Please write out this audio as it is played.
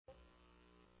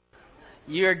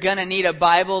You're going to need a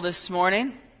Bible this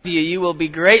morning. You will be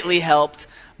greatly helped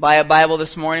by a Bible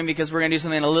this morning because we're going to do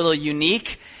something a little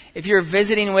unique. If you're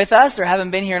visiting with us or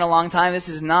haven't been here in a long time, this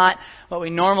is not what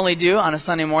we normally do on a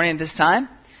Sunday morning at this time.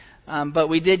 But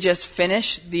we did just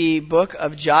finish the book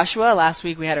of Joshua. Last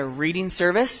week we had a reading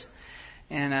service.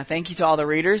 And thank you to all the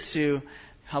readers who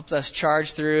helped us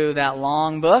charge through that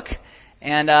long book.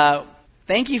 And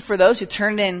thank you for those who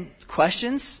turned in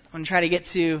questions. I'm going to try to get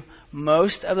to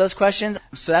most of those questions.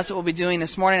 So that's what we'll be doing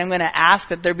this morning. I'm going to ask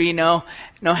that there be no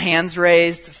hands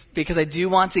raised because I do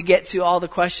want to get to all the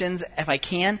questions, if I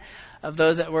can, of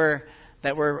those that were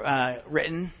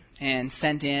written and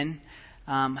sent in.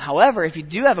 However, if you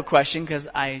do have a question, because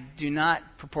I do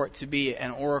not purport to be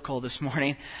an oracle this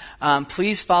morning,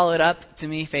 please follow it up to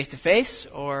me face-to-face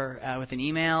or with an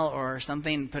email or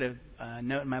something. Put a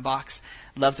note in my box.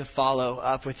 I'd love to follow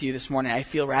up with you this morning. I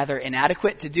feel rather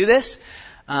inadequate to do this,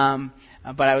 but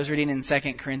I was reading in 2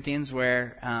 Corinthians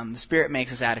where the Spirit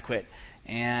makes us adequate,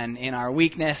 and in our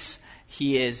weakness,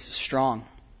 He is strong.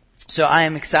 So I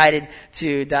am excited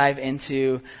to dive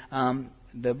into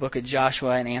the book of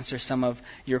Joshua and answer some of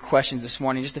your questions this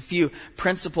morning. Just a few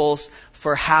principles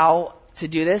for how to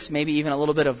do this, maybe even a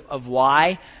little bit of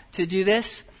why to do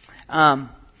this.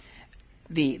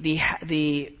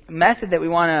 The method that we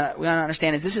want to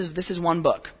understand is this is one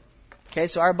book. Okay,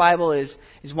 so our Bible is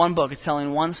one book. It's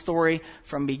telling one story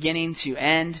from beginning to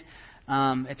end.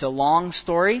 It's a long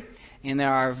story, and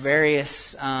there are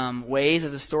various ways that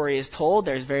the story is told.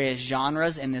 There's various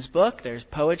genres in this book. There's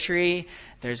poetry,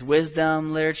 there's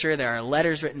wisdom, literature, there are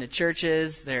letters written to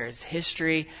churches, there's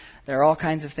history. There are all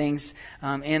kinds of things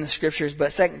in the Scriptures.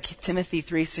 But 2 Timothy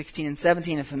 3:16 and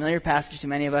 17, a familiar passage to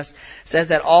many of us, says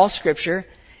that all Scripture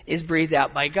is breathed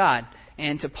out by God.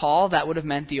 And to Paul, that would have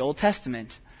meant the Old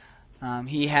Testament.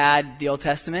 He had the Old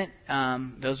Testament.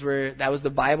 That was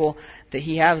the Bible that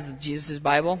he had, was Jesus'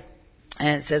 Bible.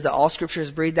 And it says that all Scripture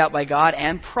is breathed out by God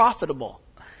and profitable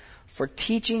for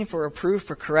teaching, for reproof,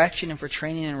 for correction, and for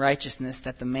training in righteousness,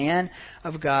 that the man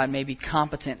of God may be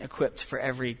competent, equipped for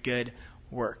every good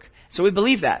work. So we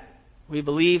believe that. We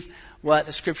believe what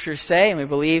the Scriptures say, and we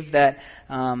believe that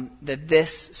that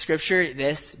this Scripture,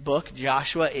 this book,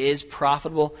 Joshua, is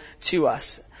profitable to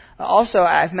us. Also,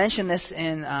 I've mentioned this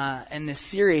in this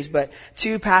series, but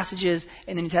two passages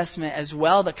in the New Testament as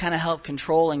well that kind of help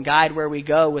control and guide where we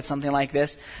go with something like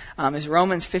this is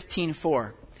Romans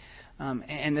 15:4.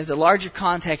 And there's a larger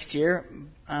context here,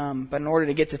 but in order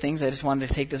to get to things, I just wanted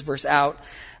to take this verse out.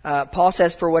 Paul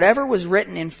says, "For whatever was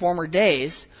written in former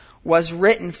days was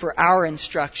written for our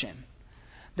instruction,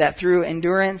 that through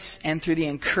endurance and through the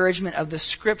encouragement of the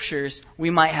Scriptures we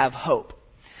might have hope."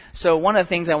 So one of the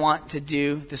things I want to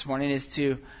do this morning is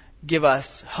to give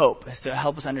us hope, is to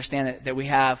help us understand that we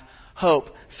have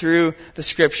hope through the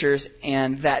Scriptures,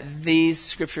 and that these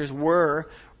Scriptures were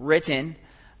written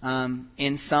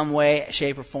in some way,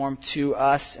 shape, or form to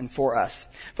us and for us.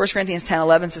 1 Corinthians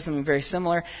 10:11 says something very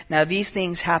similar. "Now these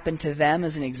things happened to them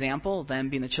as an example," them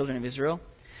being the children of Israel,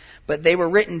 "but they were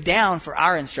written down for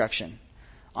our instruction,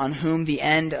 on whom the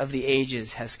end of the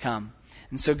ages has come."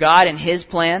 And so God, in His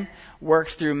plan,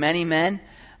 worked through many men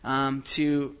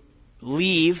to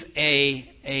leave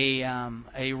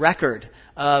a record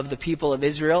of the people of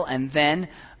Israel, and then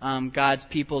God's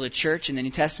people, the church, in the New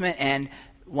Testament. And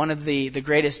one of the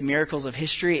greatest miracles of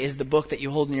history is the book that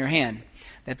you hold in your hand.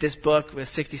 That this book, with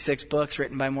 66 books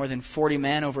written by more than 40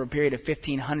 men over a period of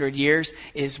 1,500 years,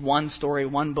 is one story,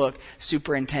 one book,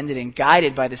 superintended and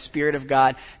guided by the Spirit of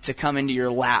God to come into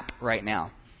your lap right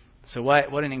now. So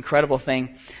what an incredible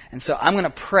thing. And so I'm going to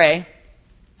pray,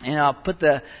 and I'll put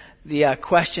the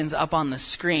questions up on the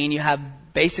screen. You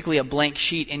have basically a blank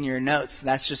sheet in your notes.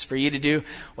 That's just for you to do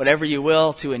whatever you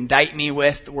will to indict me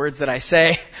with the words that I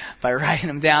say by writing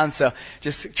them down. So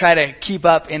just try to keep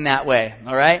up in that way.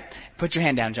 All right? Put your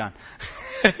hand down, John.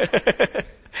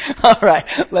 All right,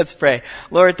 let's pray.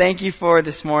 Lord, thank you for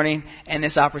this morning and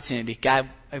this opportunity. God,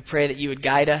 I pray that you would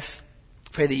guide us.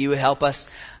 Pray that you would help us.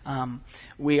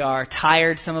 We are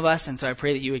tired, some of us, and so I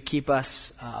pray that you would keep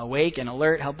us awake and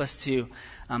alert. Help us to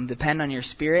depend on your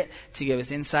Spirit to give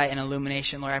us insight and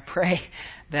illumination. Lord, I pray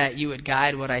that you would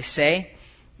guide what I say,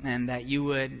 and that you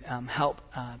would help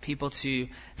people to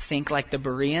think like the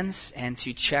Bereans and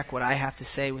to check what I have to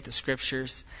say with the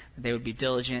Scriptures, that they would be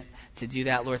diligent to do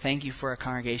that. Lord, thank you for a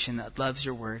congregation that loves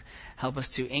your word. Help us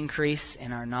to increase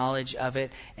in our knowledge of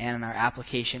it and in our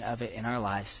application of it in our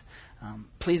lives.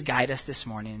 Please guide us this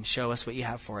morning and show us what you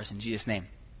have for us. In Jesus' name,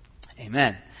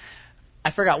 amen. I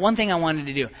forgot one thing I wanted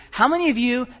to do. How many of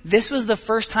you, this was the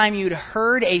first time you'd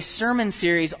heard a sermon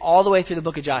series all the way through the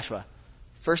book of Joshua?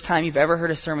 First time you've ever heard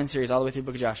a sermon series all the way through the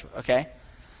book of Joshua, okay?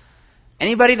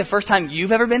 Anybody, the first time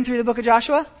you've ever been through the book of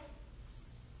Joshua?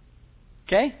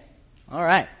 Okay? All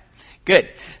right. Good.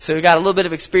 So we've got a little bit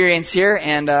of experience here,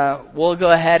 and we'll go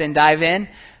ahead and dive in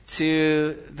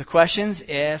to the questions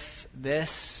if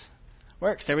this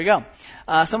works. There we go.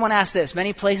 Someone asked this.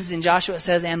 Many places in Joshua it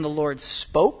says, and the Lord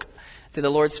spoke. Did the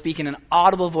Lord speak in an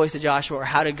audible voice to Joshua, or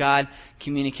how did God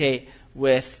communicate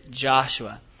with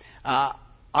Joshua?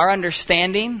 Our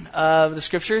understanding of the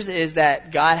Scriptures is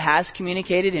that God has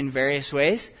communicated in various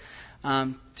ways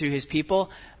to His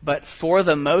people, but for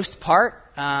the most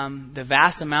part, the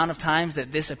vast amount of times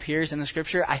that this appears in the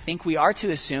Scripture, I think we are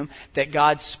to assume that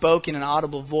God spoke in an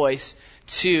audible voice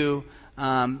to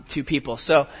people.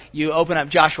 So you open up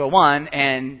Joshua 1,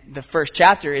 and the first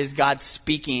chapter is God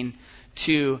speaking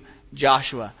to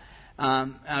Joshua.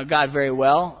 God very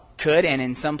well could, and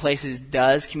in some places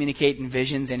does, communicate in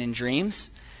visions and in dreams.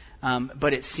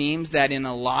 But it seems that in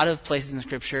a lot of places in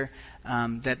Scripture,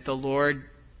 that the Lord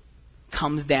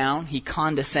comes down, He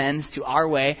condescends to our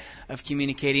way of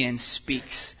communicating and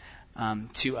speaks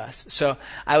to us. So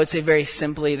I would say very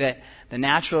simply that the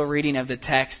natural reading of the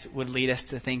text would lead us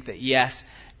to think that yes,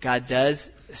 God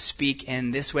does speak in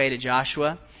this way to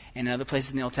Joshua and in other places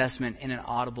in the Old Testament in an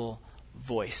audible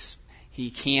voice. He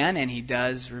can and He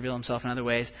does reveal Himself in other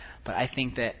ways, but I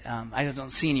think that I don't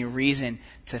see any reason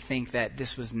to think that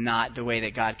this was not the way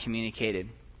that God communicated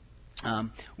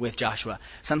with Joshua.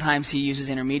 Sometimes He uses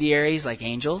intermediaries like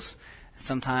angels.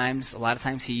 Sometimes, a lot of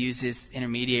times, He uses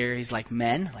intermediaries like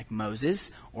men, like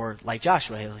Moses, or like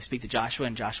Joshua. He'll speak to Joshua,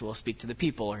 and Joshua will speak to the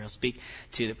people, or He'll speak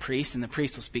to the priest, and the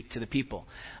priest will speak to the people.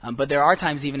 But there are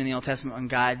times, even in the Old Testament, when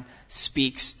God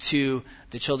speaks to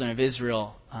the children of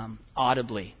Israel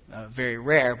audibly. Very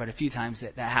rare, but a few times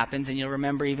that happens. And you'll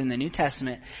remember even in the New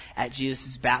Testament, at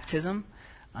Jesus' baptism,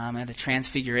 at the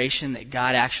transfiguration, that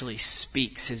God actually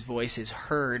speaks. His voice is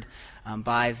heard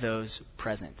by those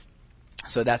present.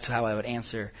 So that's how I would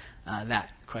answer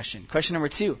that question. Question number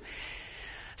 2.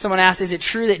 Someone asked, is it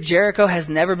true that Jericho has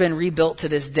never been rebuilt to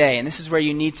this day? And this is where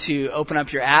you need to open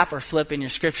up your app or flip in your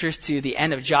scriptures to the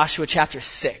end of Joshua chapter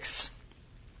 6.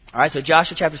 All right, so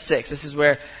Joshua chapter 6. This is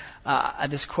where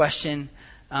this question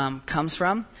comes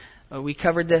from. We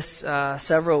covered this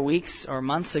several weeks or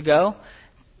months ago,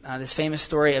 this famous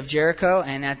story of Jericho.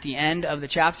 And at the end of the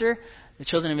chapter, the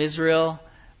children of Israel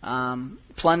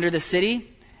plunder the city.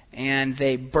 And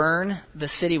they burn the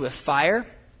city with fire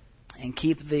and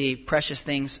keep the precious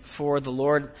things for the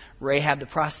Lord. Rahab the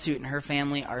prostitute and her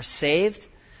family are saved.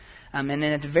 And then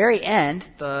at the very end,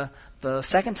 the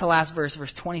second to last verse,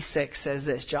 verse 26, says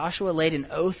this: Joshua laid an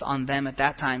oath on them at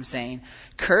that time, saying,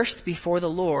 "Cursed before the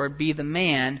Lord be the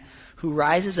man who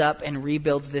rises up and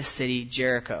rebuilds this city,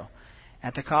 Jericho.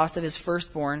 At the cost of his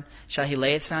firstborn shall he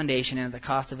lay its foundation, and at the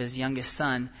cost of his youngest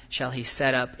son shall he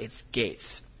set up its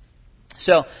gates."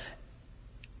 So,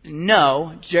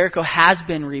 no, Jericho has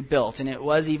been rebuilt, and it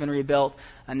was even rebuilt.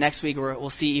 Next week, we'll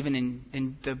see even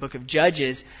in the book of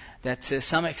Judges that to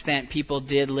some extent people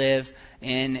did live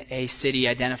in a city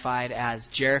identified as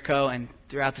Jericho, and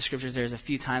throughout the scriptures there's a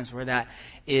few times where that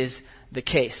is the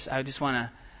case. I just want to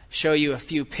show you a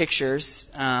few pictures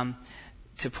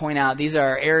to point out. These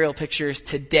are aerial pictures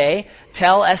today.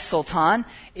 Tel Es Sultan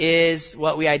is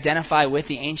what we identify with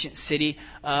the ancient city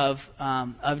of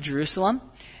Jerusalem,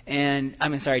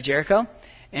 Jericho.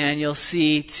 And you'll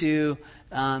see to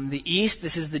the east,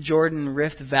 this is the Jordan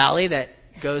Rift Valley that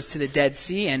goes to the Dead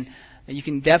Sea, and you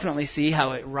can definitely see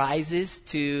how it rises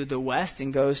to the west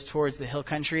and goes towards the hill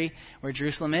country where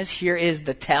Jerusalem is. Here is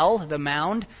the Tel, the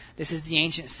mound. This is the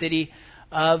ancient city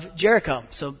of Jericho.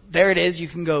 So there it is. You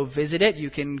can go visit it. You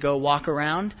can go walk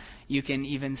around. You can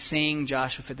even sing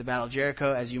Joshua Fit the Battle of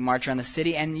Jericho as you march around the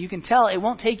city. And you can tell it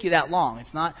won't take you that long.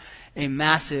 It's not a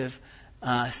massive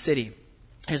city.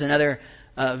 Here's another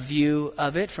view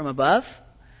of it from above.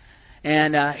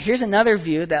 And here's another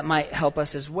view that might help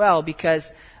us as well,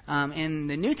 because in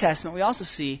the New Testament we also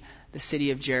see the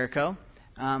city of Jericho.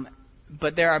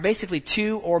 But there are basically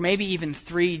 2 or maybe even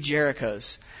 3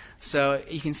 Jerichos. So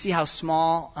you can see how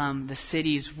small the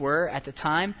cities were at the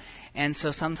time. And so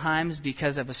sometimes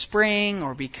because of a spring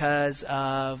or because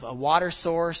of a water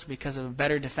source, because of a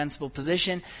better defensible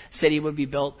position, city would be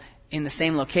built in the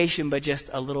same location but just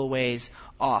a little ways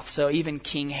off. So even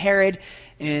King Herod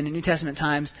in New Testament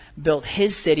times built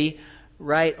his city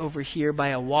right over here by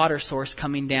a water source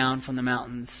coming down from the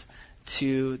mountains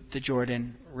to the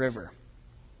Jordan River.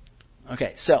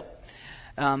 Okay, so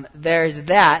there's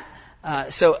that.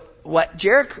 So what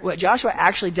Joshua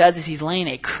actually does is he's laying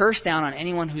a curse down on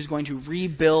anyone who's going to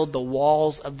rebuild the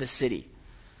walls of the city.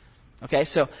 Okay,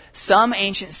 so some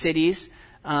ancient cities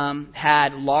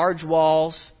had large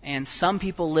walls, and some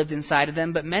people lived inside of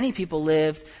them, but many people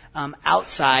lived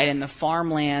outside, and the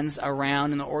farmlands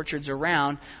around and the orchards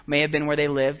around may have been where they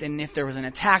lived, and if there was an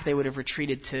attack, they would have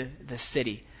retreated to the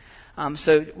city.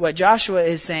 So what Joshua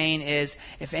is saying is,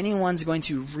 if anyone's going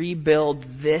to rebuild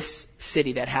this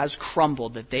city that has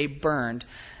crumbled, that they burned,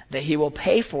 that he will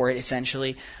pay for it,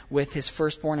 essentially, with his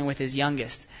firstborn and with his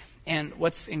youngest. And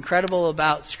what's incredible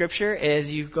about Scripture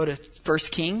is you go to 1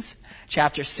 Kings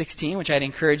chapter 16, which I'd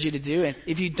encourage you to do. And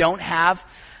if you don't have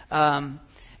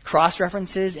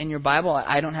cross-references in your Bible,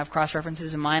 I don't have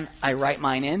cross-references in mine, I write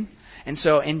mine in. And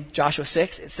so in Joshua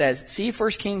 6, it says, see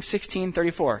 1 Kings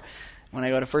 16:34. When I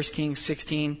go to 1 Kings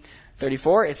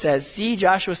 16:34, it says, see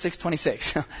Joshua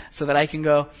 6:26, so that I can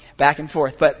go back and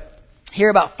forth. But here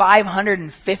about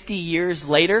 550 years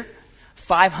later,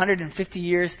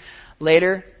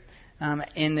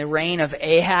 in the reign of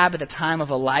Ahab at the time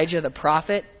of Elijah the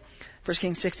prophet, 1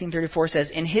 Kings 16:34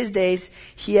 says, in his days,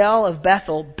 Hiel of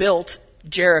Bethel built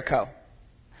Jericho.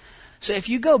 So if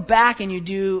you go back and you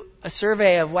do a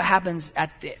survey of what happens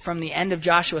from the end of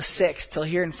Joshua 6 till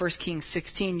here in 1 Kings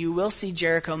 16, you will see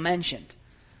Jericho mentioned.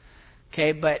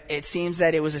 Okay, but it seems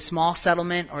that it was a small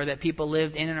settlement, or that people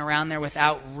lived in and around there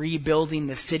without rebuilding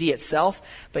the city itself.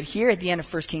 But here at the end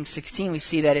of 1 Kings 16, we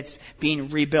see that it's being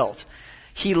rebuilt.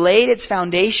 He laid its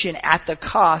foundation at the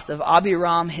cost of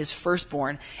Abiram, his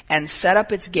firstborn, and set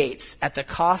up its gates at the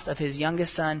cost of his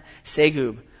youngest son,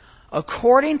 Segub,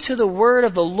 according to the word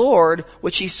of the Lord,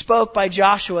 which he spoke by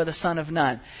Joshua, the son of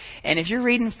Nun. And if you're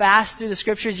reading fast through the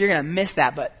Scriptures, you're going to miss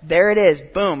that. But there it is.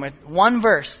 Boom. With one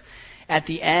verse at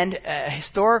the end, a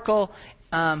historical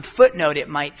footnote, it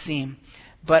might seem,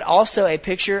 but also a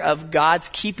picture of God's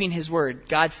keeping his word.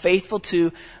 God faithful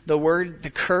to the word, the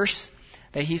curse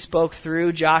that he spoke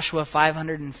through Joshua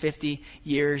 550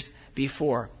 years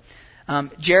before.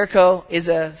 Jericho is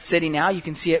a city now. You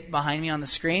can see it behind me on the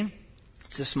screen.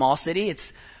 It's a small city.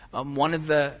 It's one of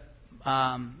the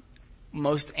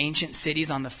most ancient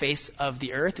cities on the face of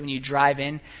the earth. When you drive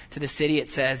in to the city, it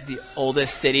says the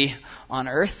oldest city on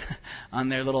earth on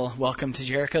their little welcome to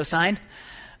Jericho sign.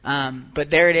 But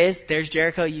there it is. There's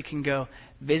Jericho. You can go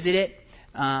visit it.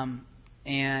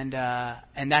 And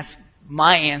that's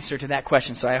my answer to that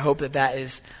question. So I hope that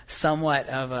is somewhat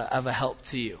of a help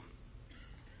to you.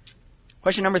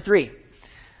 Question number 3.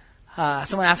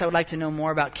 Someone asked, I would like to know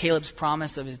more about Caleb's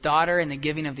promise of his daughter and the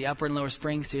giving of the upper and lower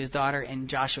springs to his daughter in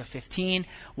Joshua 15.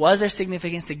 Was there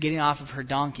significance to getting off of her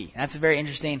donkey? That's a very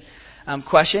interesting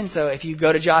question. So if you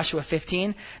go to Joshua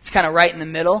 15, it's kind of right in the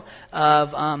middle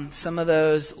of some of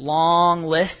those long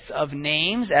lists of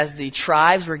names as the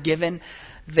tribes were given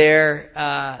their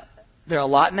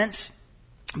allotments.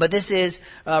 But this is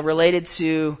related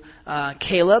to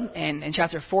Caleb. And in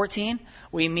chapter 14,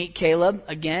 we meet Caleb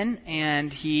again,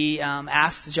 and he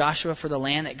asks Joshua for the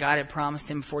land that God had promised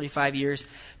him 45 years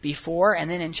before. And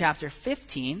then in chapter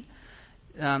 15,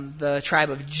 the tribe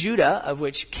of Judah, of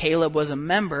which Caleb was a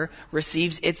member,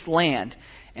 receives its land.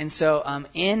 And so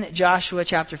in Joshua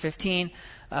chapter 15,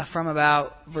 from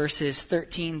about verses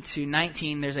 13 to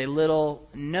 19, there's a little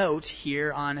note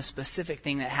here on a specific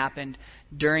thing that happened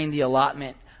during the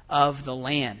allotment of the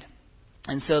land.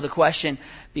 And so the question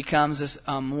becomes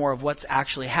more of what's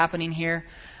actually happening here.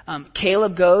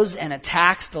 Caleb goes and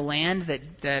attacks the land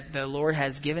that the Lord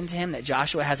has given to him, that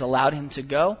Joshua has allowed him to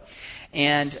go.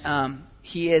 And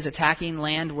he is attacking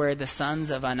land where the sons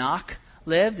of Anak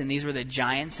lived, and these were the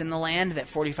giants in the land that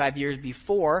 45 years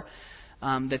before,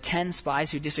 the 10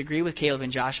 spies who disagree with Caleb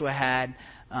and Joshua had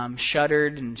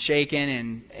shuddered and shaken,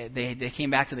 and they came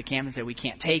back to the camp and said, we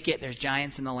can't take it. There's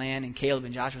giants in the land. And Caleb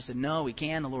and Joshua said, no, we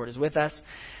can. The Lord is with us.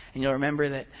 And you'll remember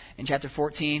that in chapter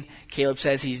 14, Caleb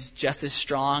says he's just as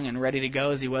strong and ready to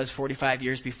go as he was 45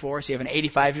 years before. So you have an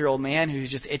 85-year-old man who's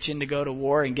just itching to go to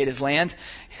war and get his land,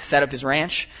 set up his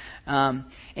ranch. And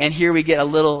here we get a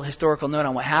little historical note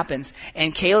on what happens.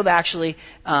 And Caleb actually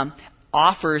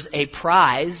offers a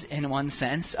prize, in one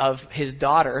sense, of his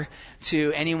daughter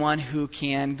to anyone who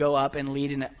can go up and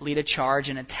lead a charge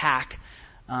and attack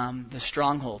the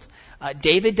stronghold.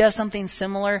 David does something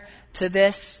similar to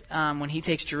this when he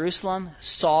takes Jerusalem.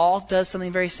 Saul does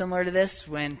something very similar to this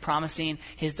when promising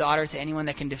his daughter to anyone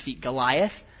that can defeat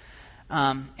Goliath.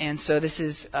 And so this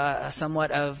is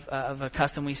somewhat of a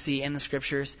custom we see in the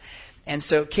Scriptures. And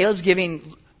so Caleb's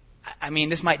giving,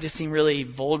 this might just seem really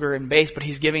vulgar and base, but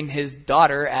he's giving his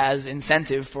daughter as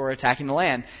incentive for attacking the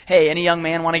land. Hey, any young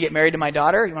man want to get married to my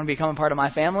daughter? You want to become a part of my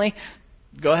family?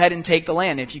 Go ahead and take the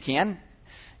land. If you can,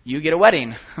 you get a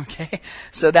wedding. Okay?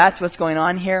 So that's what's going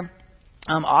on here.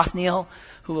 Othniel,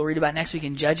 who who we'll read about next week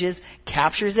in Judges,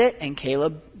 captures it, and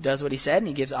Caleb does what he said, and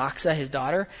he gives Achsah, his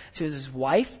daughter, to his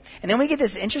wife. And then we get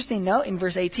this interesting note in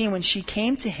verse 18. When she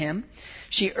came to him,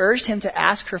 she urged him to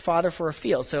ask her father for a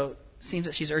field. So it seems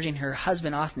that she's urging her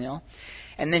husband, Othniel.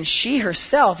 And then she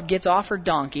herself gets off her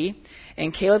donkey,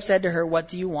 and Caleb said to her, "What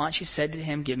do you want?" She said to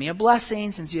him, "Give me a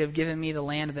blessing, since you have given me the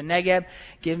land of the Negeb.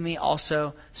 Give me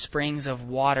also springs of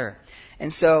water."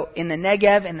 And so in the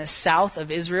Negev, in the south of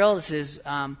Israel, this is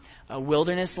a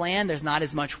wilderness land. There's not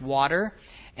as much water,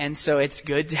 and so it's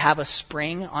good to have a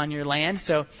spring on your land.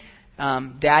 So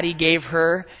Daddy gave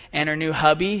her and her new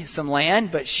hubby some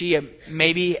land, but she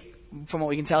maybe, from what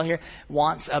we can tell here,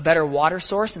 wants a better water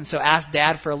source, and so asked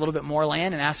Dad for a little bit more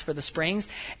land and asked for the springs.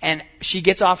 And she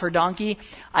gets off her donkey.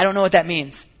 I don't know what that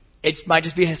means. It might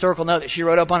just be a historical note that she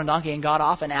rode up on a donkey and got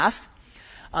off and asked.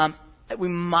 We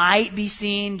might be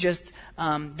seeing just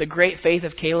the great faith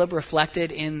of Caleb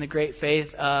reflected in the great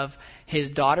faith of his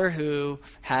daughter, who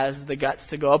has the guts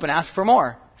to go up and ask for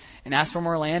more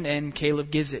land, and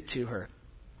Caleb gives it to her.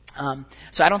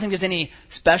 So I don't think there's any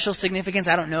special significance.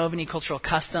 I don't know of any cultural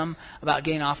custom about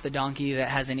getting off the donkey that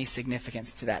has any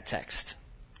significance to that text.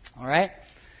 All right?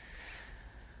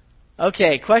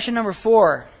 Okay, question number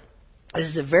 4. This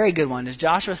is a very good one. Does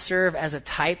Joshua serve as a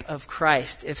type of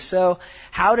Christ? If so,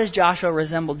 how does Joshua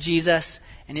resemble Jesus?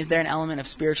 And is there an element of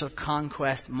spiritual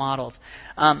conquest modeled?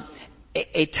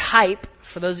 A type,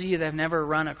 for those of you that have never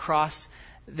run across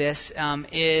this,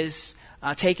 is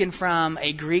taken from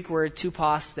a Greek word,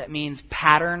 tupos, that means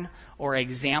pattern or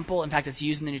example. In fact, it's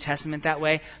used in the New Testament that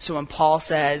way. So when Paul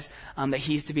says that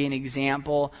he's to be an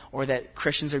example, or that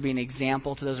Christians are to be an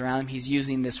example to those around him, he's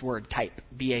using this word type,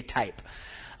 be a type.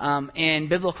 In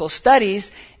biblical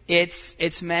studies,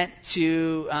 it's meant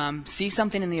to see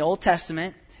something in the Old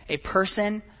Testament, a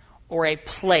person or a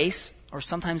place, or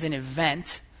sometimes an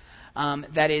event,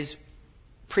 that is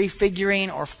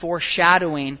prefiguring or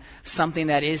foreshadowing something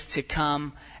that is to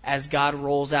come as God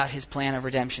rolls out his plan of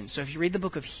redemption. So if you read the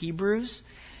book of Hebrews,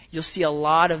 you'll see a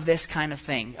lot of this kind of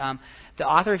thing. The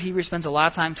author of Hebrews spends a lot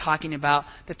of time talking about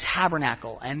the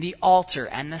tabernacle and the altar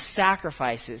and the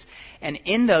sacrifices. And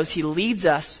in those, he leads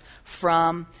us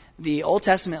from the Old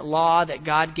Testament law that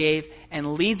God gave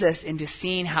and leads us into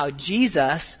seeing how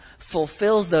Jesus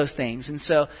fulfills those things. And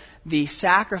so the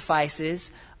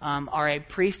sacrifices are a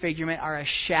prefigurement, are a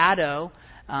shadow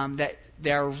that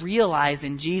they're realized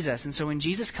in Jesus. And so when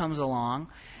Jesus comes along,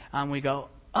 we go,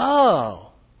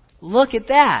 "Oh, look at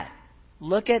that.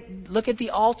 Look at the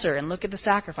altar, and look at the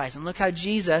sacrifice, and look how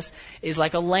Jesus is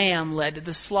like a lamb led to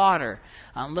the slaughter.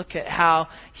 Look at how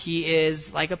he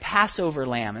is like a Passover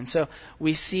lamb." And so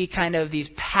we see kind of these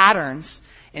patterns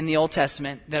in the Old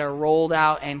Testament that are rolled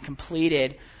out and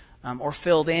completed or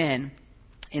filled in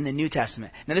the New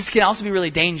Testament. Now this can also be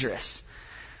really dangerous.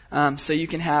 So you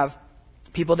can have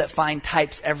people that find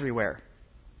types everywhere.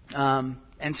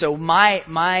 And so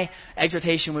my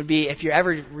exhortation would be, if you're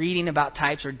ever reading about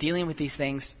types or dealing with these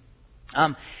things,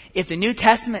 if the New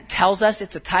Testament tells us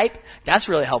it's a type, that's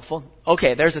really helpful.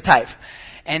 Okay, there's a type.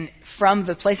 And from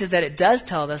the places that it does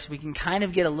tell us, we can kind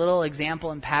of get a little example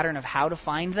and pattern of how to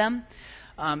find them.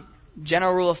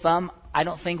 General rule of thumb, I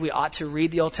don't think we ought to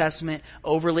read the Old Testament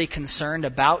overly concerned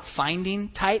about finding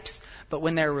types, but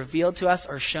when they're revealed to us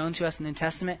or shown to us in the New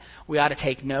Testament, we ought to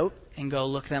take note and go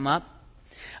look them up.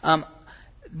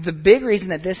 The big reason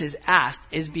that this is asked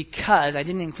is because, I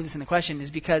didn't include this in the question,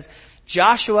 is because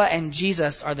Joshua and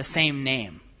Jesus are the same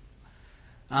name.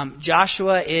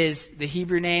 Joshua is the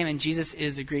Hebrew name and Jesus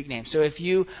is the Greek name. So if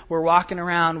you were walking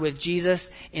around with Jesus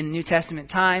in New Testament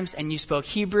times and you spoke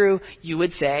Hebrew, you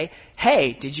would say,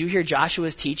 "Hey, did you hear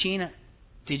Joshua's teaching?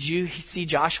 Did you see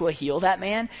Joshua heal that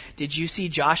man? Did you see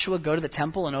Joshua go to the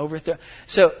temple and overthrow?"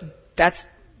 So that's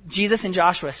Jesus and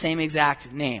Joshua, same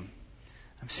exact name.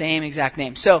 Same exact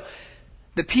name. So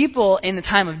the people in the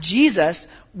time of Jesus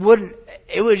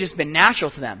it would have just been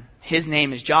natural to them. His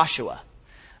name is Joshua.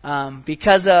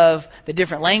 Because of the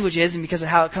different languages and because of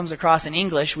how it comes across in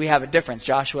English, we have a difference,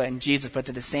 Joshua and Jesus, but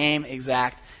they're the same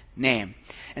exact name.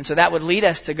 And so that would lead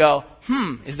us to go,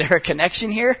 is there a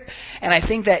connection here? And I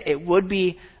think that it would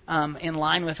be in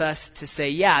line with us to say,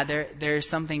 yeah, there's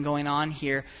something going on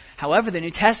here. However, the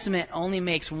New Testament only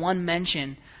makes one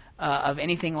mention of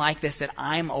anything like this that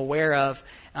I'm aware of,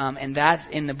 and that's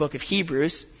in the book of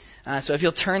Hebrews. So if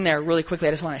you'll turn there really quickly,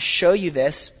 I just want to show you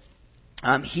this.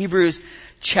 Hebrews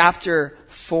chapter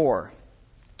 4.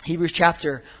 Hebrews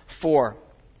chapter 4.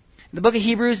 The book of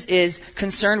Hebrews is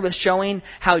concerned with showing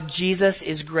how Jesus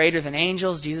is greater than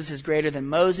angels, Jesus is greater than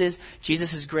Moses,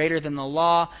 Jesus is greater than the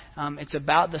law. It's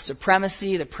about the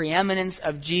supremacy, the preeminence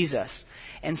of Jesus.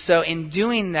 And so in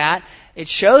doing that, it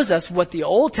shows us what the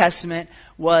Old Testament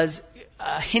was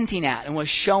hinting at and was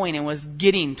showing and was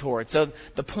getting towards. So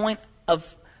the point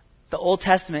of the Old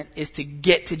Testament is to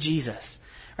get to Jesus.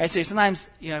 Right, so sometimes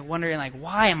you're wondering, like,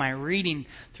 why am I reading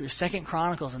through 2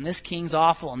 Chronicles and this king's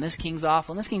awful and this king's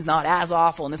awful and this king's not as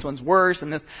awful and this one's worse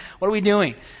and this, what are we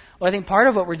doing? Well, I think part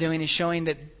of what we're doing is showing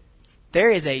that there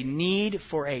is a need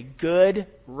for a good,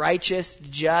 righteous,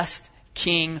 just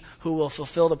king who will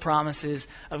fulfill the promises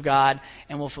of God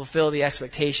and will fulfill the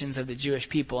expectations of the Jewish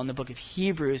people. And the book of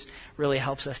Hebrews really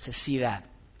helps us to see that.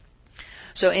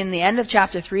 So in the end of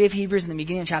chapter 3 of Hebrews and the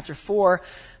beginning of chapter 4,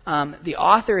 the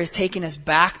author is taking us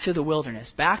back to the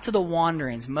wilderness, back to the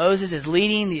wanderings. Moses is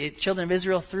leading the children of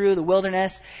Israel through the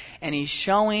wilderness, and he's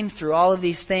showing through all of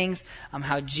these things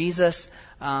how Jesus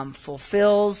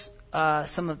fulfills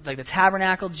some of, like, the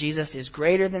tabernacle. Jesus is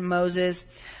greater than Moses,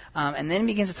 and then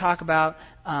begins to talk about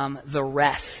the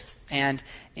rest. And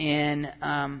in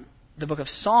the book of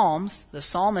Psalms, the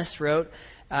psalmist wrote,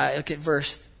 look at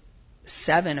verse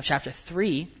 7 of chapter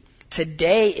 3.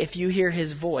 Today, if you hear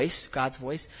his voice, God's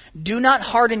voice, do not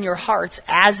harden your hearts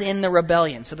as in the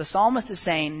rebellion. So the psalmist is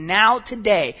saying, now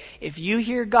today, if you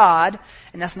hear God,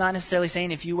 and that's not necessarily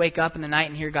saying if you wake up in the night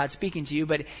and hear God speaking to you,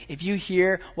 but if you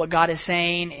hear what God is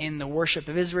saying in the worship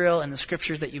of Israel and the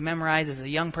scriptures that you memorize as a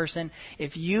young person,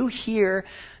 if you hear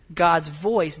God's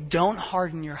voice, don't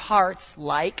harden your hearts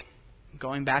like,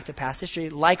 going back to past history,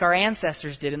 like our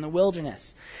ancestors did in the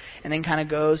wilderness. And then kind of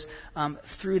goes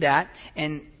through that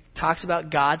and talks about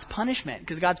God's punishment,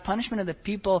 because God's punishment of the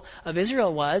people of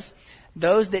Israel was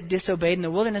those that disobeyed in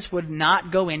the wilderness would not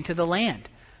go into the land.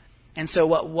 And so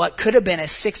what could have been a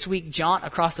 6-week jaunt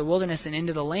across the wilderness and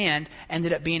into the land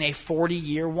ended up being a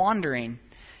 40-year wandering.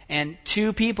 And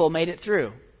 2 people made it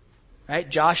through, right?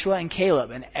 Joshua and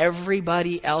Caleb. And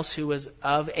everybody else who was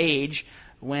of age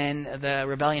when the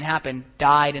rebellion happened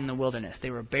died in the wilderness.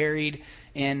 They were buried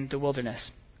in the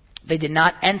wilderness. They did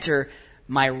not enter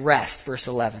my rest, verse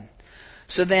 11.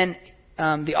 So then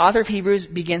the author of Hebrews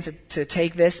begins to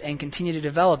take this and continue to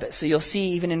develop it. So you'll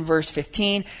see even in verse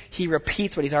 15, he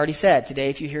repeats what he's already said. Today,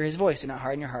 if you hear his voice, do not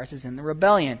harden your hearts as in the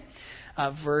rebellion.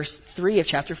 Verse 3 of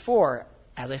chapter 4,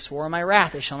 as I swore in my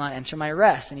wrath, they shall not enter my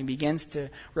rest. And he begins to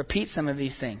repeat some of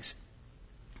these things.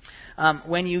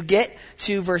 When you get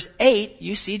to verse 8,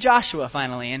 you see Joshua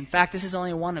finally. In fact, this is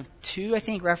only one of 2, I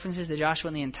think, references to Joshua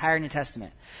in the entire New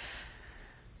Testament.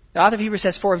 The author of Hebrews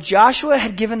says, for if Joshua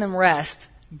had given them rest,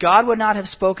 God would not have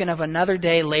spoken of another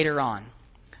day later on.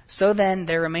 So then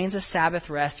there remains a Sabbath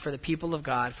rest for the people of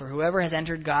God, for whoever has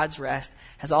entered God's rest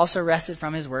has also rested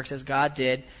from his works as God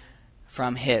did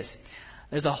from his.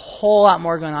 There's a whole lot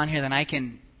more going on here than I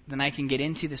can get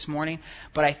into this morning,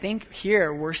 but I think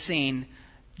here we're seeing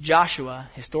Joshua,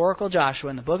 historical Joshua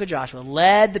in the book of Joshua,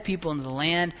 led the people into the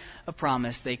land of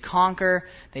promise. They conquer,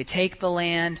 they take the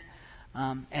land,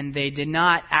 and they did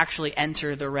not actually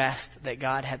enter the rest that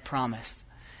God had promised.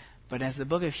 But as the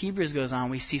book of Hebrews goes on,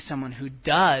 we see someone who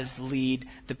does lead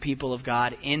the people of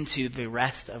God into the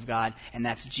rest of God, and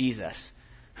that's Jesus,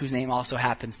 whose name also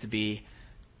happens to be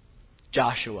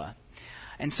Joshua.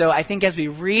 And so I think as we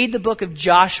read the book of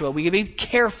Joshua, we can be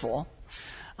careful.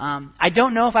 I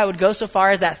don't know if I would go so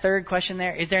far as that third question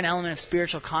there. Is there an element of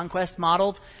spiritual conquest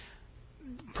modeled?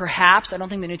 Perhaps. I don't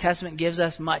think the New Testament gives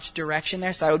us much direction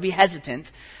there, so I would be hesitant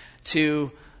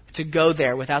to go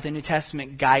there without the New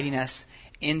Testament guiding us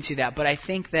into that. But I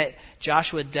think that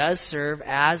Joshua does serve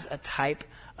as a type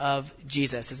of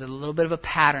Jesus, as a little bit of a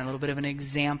pattern, a little bit of an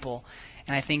example.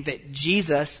 And I think that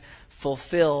Jesus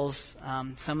fulfills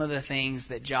some of the things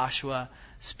that Joshua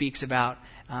speaks about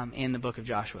in the book of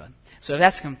Joshua. So if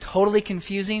that's totally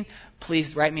confusing,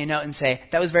 please write me a note and say,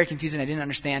 that was very confusing, I didn't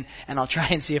understand, and I'll try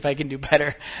and see if I can do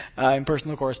better in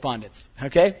personal correspondence.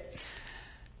 Okay?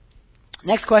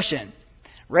 Next question.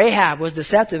 Rahab was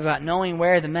deceptive about knowing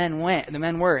where the men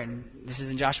were, and this is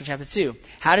in Joshua chapter 2.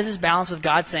 How does this balance with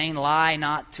God saying, lie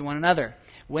not to one another?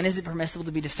 When is it permissible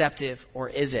to be deceptive, or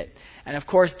is it? And of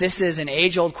course, this is an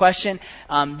age-old question.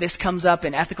 This comes up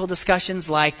in ethical discussions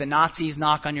like the Nazis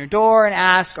knock on your door and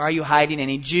ask, are you hiding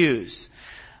any Jews?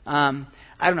 I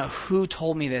don't know who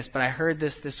told me this, but I heard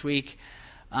this week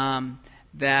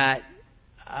that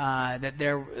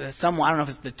someone, I don't know if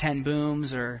it's the 10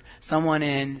 Booms or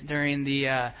someone during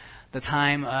the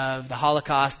time of the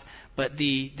Holocaust, but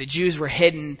the Jews were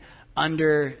hidden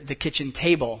under the kitchen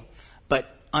table,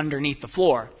 but underneath the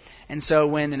floor. And so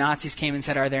when the Nazis came and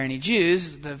said, are there any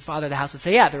Jews? The father of the house would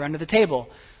say, yeah, they're under the table.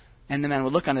 And the men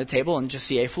would look under the table and just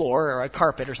see a floor or a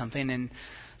carpet or something. And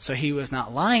so he was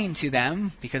not lying to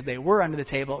them because they were under the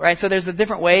table, right? So there's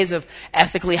different ways of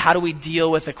ethically, how do we deal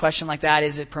with a question like that?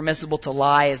 Is it permissible to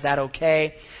lie? Is that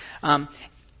okay? I'm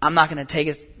not going to take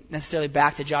us necessarily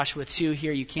back to Joshua 2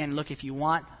 here. You can look if you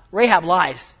want. Rahab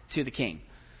lies to the king.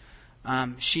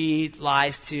 She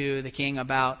lies to the king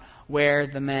about where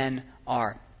the men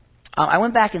are. I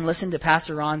went back and listened to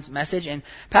Pastor Ron's message, and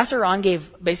Pastor Ron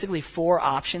gave basically 4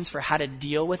 options for how to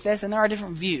deal with this, and there are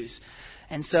different views.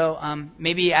 And so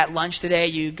maybe at lunch today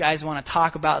you guys want to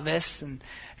talk about this and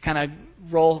kind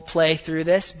of role play through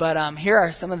this. But here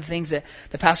are some of the things that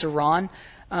Pastor Ron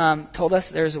told us.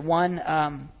 There's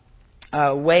one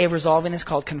way of resolving this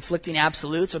called conflicting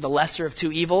absolutes, or the lesser of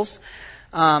two evils.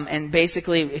 And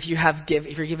basically, if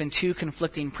you're given 2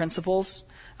 conflicting principles,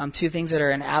 2 things that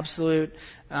are in absolute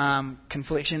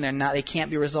confliction, they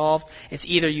can't be resolved. It's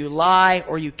either you lie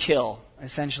or you kill,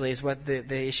 essentially, is what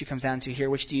the issue comes down to here.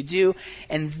 Which do you do?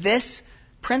 And this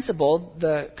principle,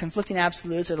 the conflicting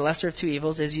absolutes or the lesser of 2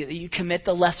 evils, is you commit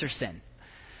the lesser sin.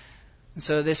 And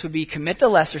so this would be commit the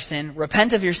lesser sin,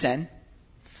 repent of your sin,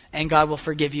 and God will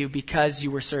forgive you because you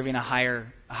were serving a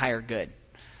higher good.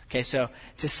 Okay, so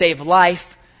to save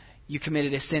life, you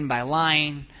committed a sin by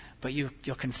lying, but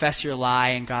you'll confess your lie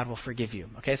and God will forgive you.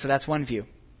 Okay, so that's one view.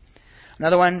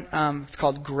 Another one, it's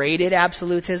called graded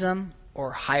absolutism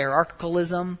or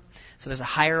hierarchicalism. So there's a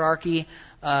hierarchy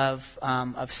of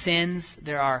sins.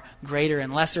 There are greater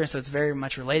and lesser, so it's very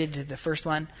much related to the first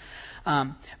one.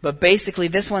 But basically,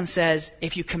 this one says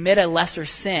if you commit a lesser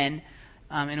sin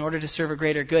in order to serve a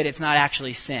greater good, it's not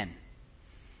actually sin.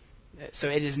 So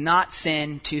it is not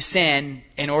sin to sin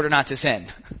in order not to sin.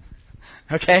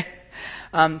 Okay?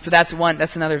 So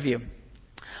that's another view.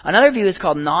 Another view is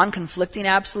called non-conflicting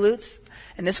absolutes.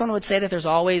 And this one would say that there's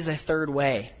always a third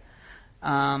way.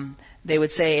 They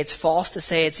would say it's false to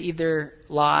say it's either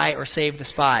lie or save the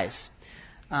spies.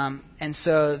 And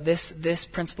so this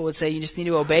principle would say you just need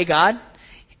to obey God,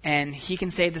 and He can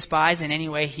save the spies in any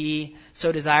way He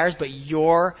so desires, but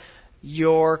you're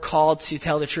called to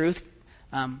tell the truth.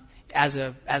 As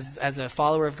a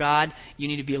follower of God, you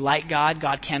need to be like God.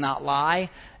 God cannot lie.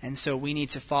 And so we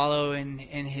need to follow in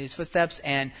His footsteps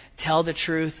and tell the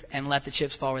truth and let the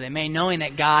chips fall where they may, knowing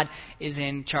that God is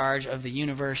in charge of the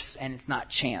universe and it's not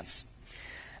chance.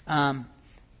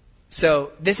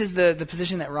 So this is the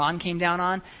position that Ron came down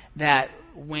on, that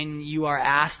when you are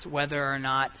asked whether or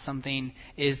not something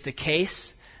is the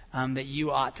case, that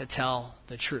you ought to tell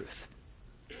the truth.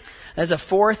 There's a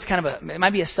fourth, it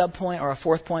might be a sub-point or a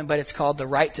fourth point, but it's called the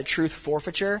right to truth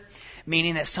forfeiture,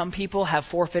 meaning that some people have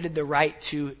forfeited the right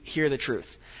to hear the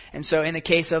truth. And so in the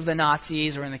case of the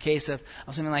Nazis or in the case of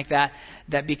something like that,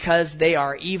 that because they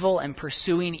are evil and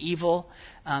pursuing evil,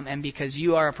 and because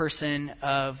you are a person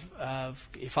of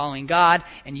following God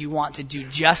and you want to do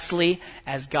justly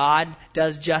as God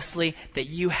does justly, that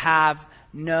you have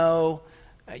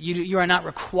you are not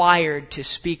required to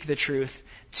speak the truth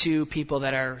to people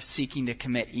that are seeking to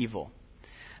commit evil.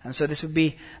 And so this would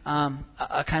be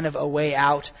a kind of a way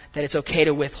out, that it's okay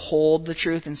to withhold the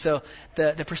truth. And so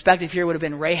the perspective here would have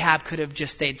been Rahab could have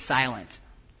just stayed silent.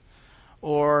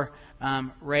 Or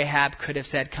Rahab could have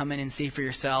said, come in and see for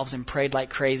yourselves, and prayed like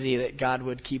crazy that God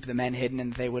would keep the men hidden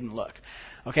and that they wouldn't look.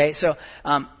 Okay, so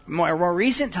more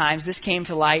recent times, this came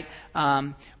to light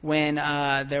when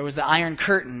there was the Iron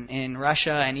Curtain in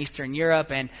Russia and Eastern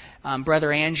Europe, and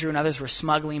Brother Andrew and others were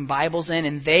smuggling Bibles in,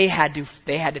 and they had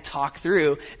to talk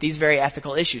through these very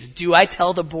ethical issues. Do I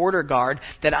tell the border guard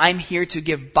that I'm here to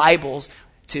give Bibles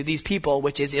to these people,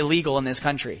 which is illegal in this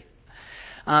country?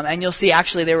 And you'll see,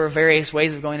 actually, there were various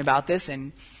ways of going about this,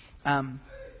 and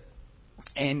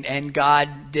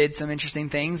God did some interesting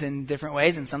things in different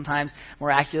ways, and sometimes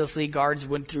miraculously guards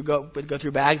would go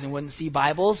through bags and wouldn't see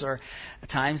Bibles, or at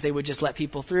times they would just let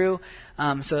people through.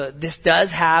 So this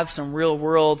does have some real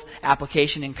world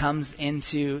application and comes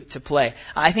into play.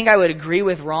 I think I would agree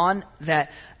with Ron that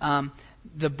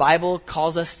the Bible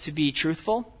calls us to be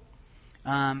truthful,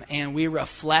 and we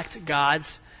reflect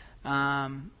God's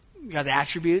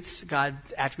attributes,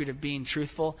 God's attribute of being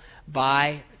truthful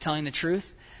by telling the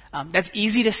truth. That's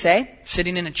easy to say,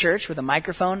 sitting in a church with a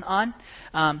microphone on.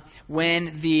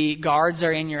 When the guards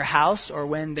are in your house, or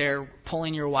when they're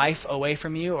pulling your wife away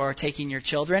from you or taking your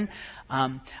children,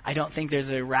 I don't think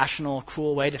there's a rational,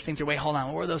 cool way to think their way. Hold on,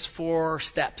 what were those 4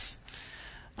 steps?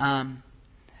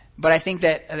 But I think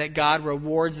that God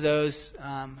rewards those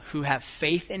who have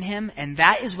faith in Him, and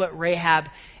that is what Rahab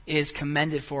is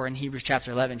commended for in Hebrews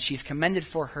chapter 11. She's commended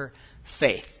for her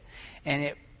faith,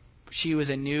 and she was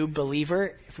a new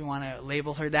believer, if we want to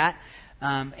label her that,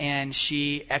 and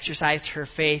she exercised her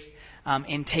faith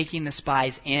in taking the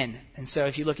spies in. And so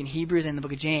if you look in Hebrews and the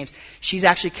book of James, she's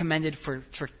actually commended for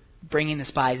bringing the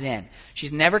spies in.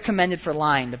 She's never commended for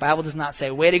lying. The Bible does not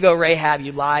say, way to go, Rahab,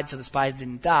 you lied so the spies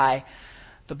didn't die.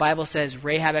 The Bible says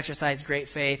Rahab exercised great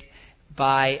faith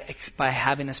by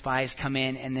having the spies come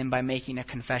in and then by making a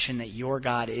confession that your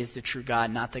God is the true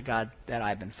God, not the God that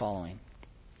I've been following.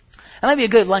 That might be a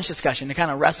good lunch discussion to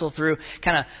kind of wrestle through,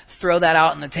 kind of throw that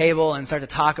out on the table and start to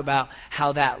talk about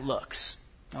how that looks.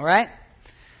 All right?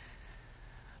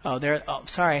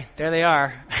 Sorry. There they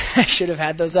are. I should have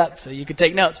had those up so you could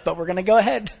take notes, but we're going to go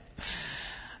ahead.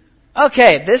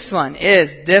 Okay, this one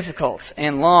is difficult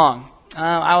and long.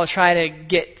 I will try to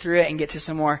get through it and get to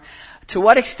some more. To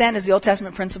what extent does the Old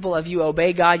Testament principle of you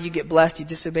obey God, you get blessed, you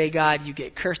disobey God, you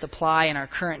get cursed apply in our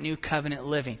current new covenant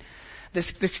living?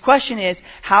 The question is,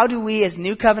 how do we as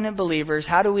new covenant believers,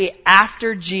 how do we,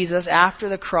 after Jesus, after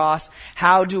the cross,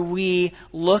 how do we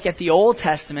look at the Old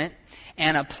Testament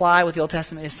and apply what the Old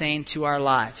Testament is saying to our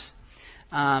lives?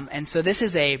 And so this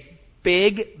is a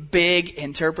big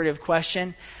interpretive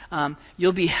question.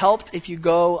 You'll be helped if you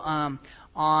go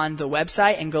on the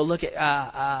website and go look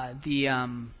at the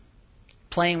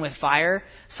Playing with Fire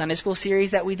Sunday school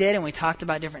series that we did, and we talked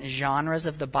about different genres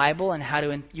of the Bible and how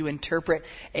you interpret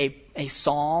a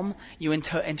psalm. You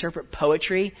interpret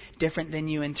poetry different than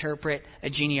you interpret a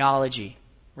genealogy,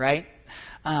 right?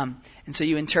 And so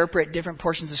you interpret different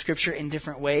portions of Scripture in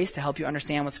different ways to help you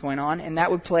understand what's going on, and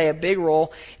that would play a big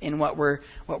role in what we're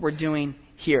doing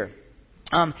here.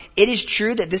 It is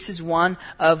true that this is one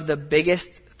of the biggest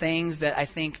things that I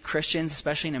think Christians,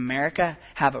 especially in America,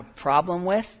 have a problem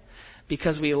with,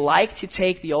 because we like to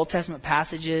take the Old Testament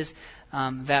passages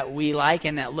that we like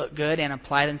and that look good and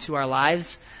apply them to our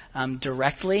lives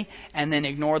directly, and then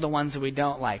ignore the ones that we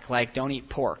don't like don't eat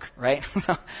pork, right?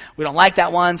 We don't like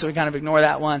that one, so we kind of ignore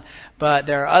that one. But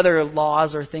there are other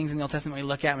laws or things in the Old Testament we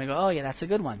look at and we go, oh yeah, that's a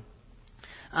good one.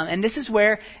 And this is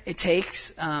where it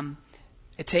takes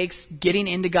getting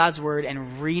into God's Word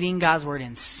and reading God's Word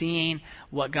and seeing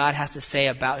what God has to say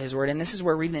about His Word. And this is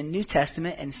where reading the New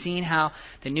Testament and seeing how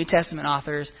the New Testament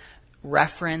authors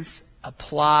reference,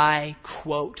 apply,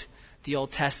 quote the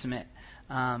Old Testament.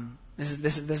 This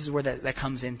is where that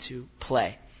comes into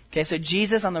play. Okay, so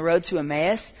Jesus on the road to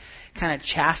Emmaus kind of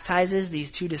chastises these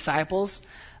two disciples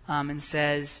and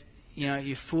says,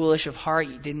 you foolish of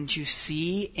heart, didn't you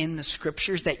see in the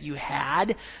Scriptures that you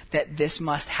had that this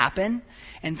must happen?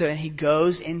 And then he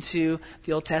goes into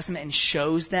the Old Testament and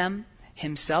shows them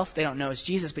himself. They don't know it's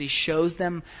Jesus, but he shows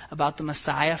them about the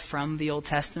Messiah from the Old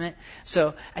Testament.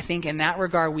 So I think in that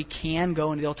regard, we can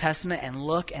go into the Old Testament and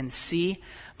look and see,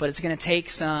 but it's going to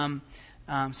take some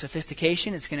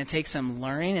sophistication. It's going to take some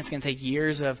learning. It's going to take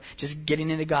years of just getting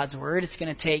into God's Word. It's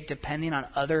going to take, depending on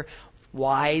other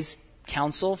wise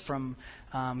counsel from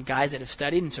guys that have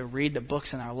studied, and so read the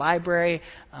books in our library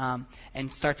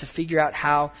and start to figure out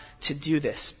how to do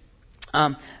this.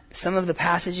 Some of the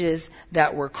passages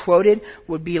that were quoted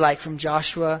would be like from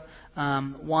Joshua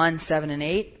 1, 7, and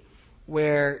 8,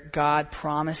 where God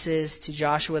promises to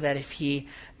Joshua that if he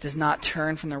does not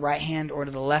turn from the right hand or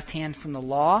to the left hand from the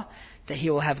law, that he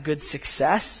will have good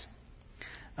success.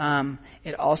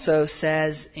 It also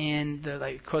says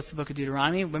quotes the book of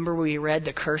Deuteronomy. Remember we read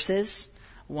the curses?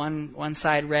 One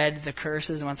side read the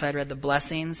curses and one side read the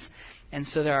blessings. And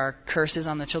so there are curses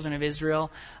on the children of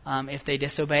Israel if they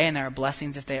disobey, and there are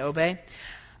blessings if they obey.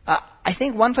 I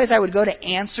think one place I would go to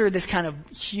answer this kind of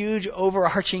huge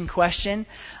overarching question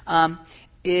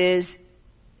is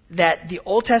that the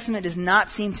Old Testament does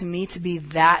not seem to me to be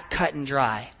that cut and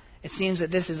dry. It seems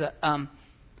that this is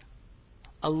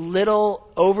a little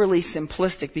overly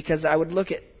simplistic, because I would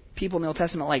look at people in the Old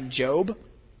Testament like Job,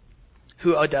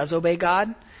 who does obey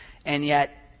God, and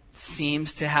yet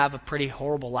seems to have a pretty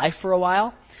horrible life for a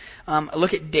while.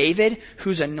 Look at David,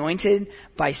 who's anointed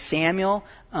by Samuel.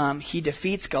 He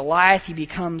defeats Goliath. He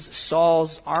becomes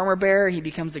Saul's armor bearer. He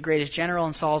becomes the greatest general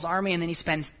in Saul's army, and then he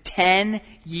spends 10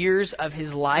 years of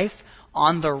his life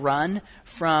on the run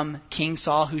from King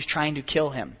Saul, who's trying to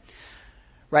kill him.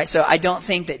 Right, so I don't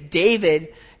think that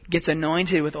David gets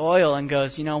anointed with oil and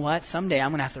goes, you know what, someday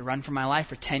I'm going to have to run for my life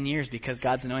for 10 years because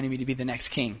God's anointed me to be the next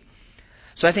king.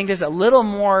 So I think there's a little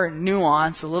more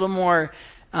nuance, a little more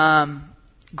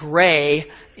gray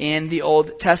in the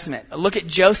Old Testament. Look at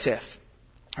Joseph.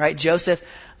 Right, Joseph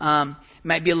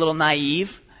might be a little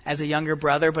naive as a younger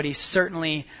brother, but he's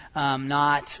certainly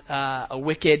not a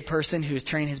wicked person who's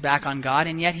turning his back on God,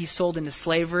 and yet he's sold into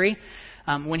slavery.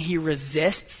 When he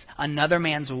resists another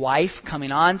man's wife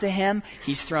coming on to him,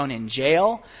 he's thrown in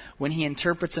jail. When he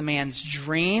interprets a man's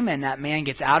dream and that man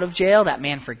gets out of jail, that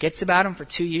man forgets about him for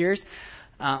 2 years.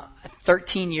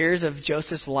 13 years of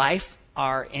Joseph's life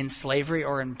are in slavery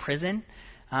or in prison.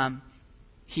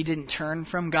 He didn't turn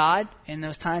from God in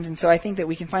those times. And so I think that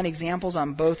we can find examples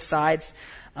on both sides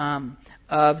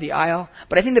of the aisle.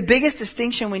 But I think the biggest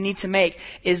distinction we need to make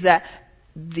is that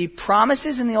the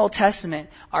promises in the Old Testament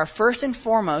are first and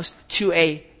foremost to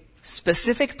a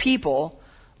specific people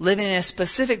living in a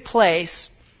specific place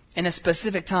in a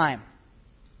specific time.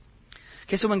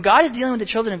 Okay, so when God is dealing with the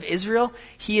children of Israel,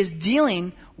 he is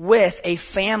dealing with a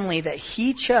family that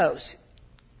he chose.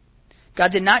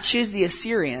 God did not choose the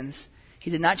Assyrians. He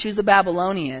did not choose the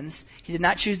Babylonians. He did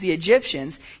not choose the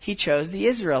Egyptians. He chose the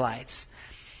Israelites.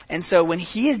 And so when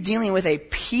he is dealing with a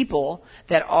people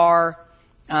that are,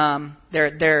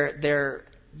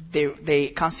 they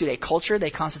constitute a culture, they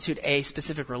constitute a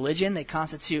specific religion, they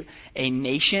constitute a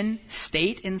nation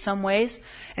state in some ways.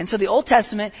 And so the Old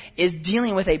Testament is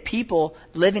dealing with a people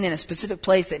living in a specific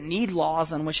place that need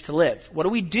laws on which to live. What do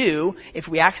we do if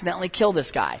we accidentally kill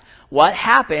this guy? What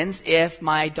happens if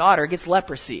my daughter gets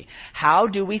leprosy? How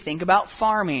do we think about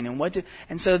farming?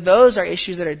 And so those are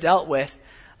issues that are dealt with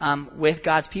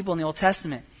God's people in the Old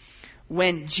Testament.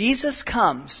 When Jesus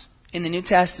comes in the New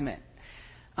Testament,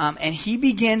 and he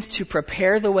begins to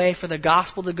prepare the way for the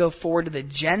gospel to go forward to the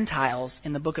Gentiles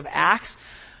in the book of Acts,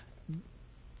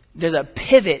 there's a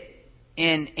pivot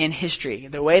in history.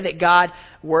 The way that God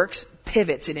works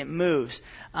pivots and it moves.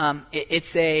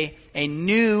 It's a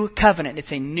new covenant.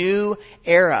 It's a new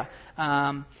era.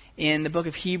 In the book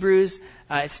of Hebrews,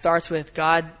 it starts with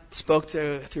God spoke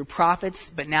through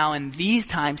prophets, but now in these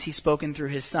times he's spoken through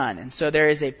his son. And so there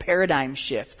is a paradigm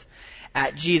shift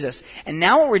at Jesus. And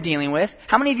now what we're dealing with,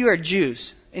 how many of you are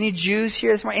Jews? Any Jews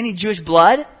here this morning? Any Jewish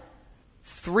blood?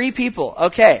 3 people.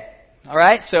 Okay. All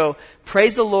right. So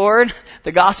praise the Lord.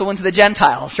 The gospel went to the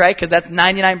Gentiles, right? Because that's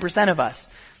 99% of us.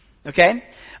 Okay.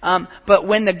 But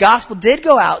when the gospel did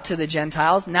go out to the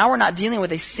Gentiles, now we're not dealing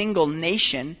with a single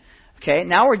nation. Okay.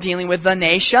 Now we're dealing with the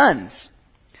nations.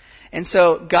 And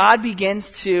so God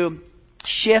begins to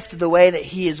shift the way that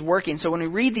he is working. So when we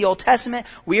read the Old Testament,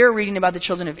 we are reading about the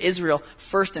children of Israel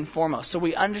first and foremost. So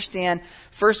we understand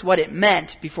first what it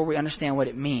meant before we understand what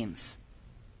it means.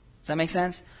 Does that make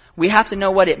sense? We have to know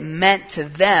what it meant to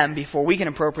them before we can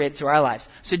appropriate it to our lives.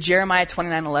 So Jeremiah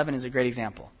 29:11 is a great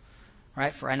example.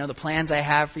 Right? For I know the plans I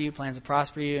have for you, plans to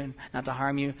prosper you and not to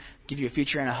harm you, give you a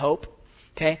future and a hope.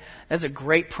 Okay? That's a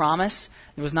great promise.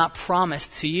 It was not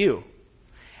promised to you.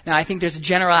 Now I think there's a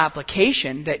general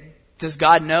application that does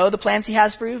God know the plans he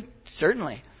has for you?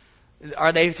 Certainly.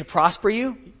 Are they to prosper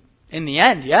you? In the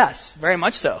end, yes, very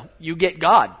much so. You get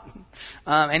God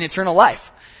and eternal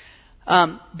life.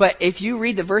 But if you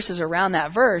read the verses around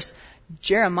that verse,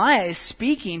 Jeremiah is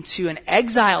speaking to an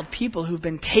exiled people who've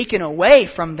been taken away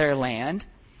from their land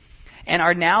and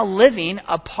are now living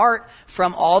apart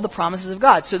from all the promises of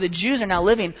God. So the Jews are now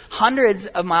living hundreds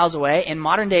of miles away in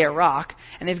modern day Iraq,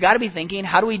 and they've got to be thinking,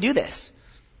 how do we do this?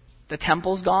 The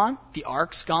temple's gone. The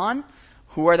ark's gone.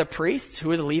 Who are the priests?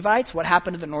 Who are the Levites? What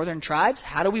happened to the northern tribes?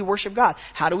 How do we worship God?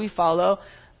 How do we follow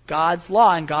God's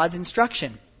law and God's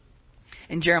instruction?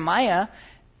 And Jeremiah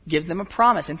gives them a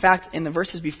promise. In fact, in the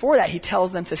verses before that, he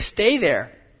tells them to stay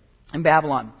there in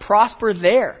Babylon. Prosper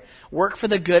there. Work for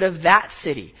the good of that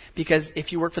city. Because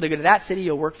if you work for the good of that city,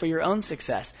 you'll work for your own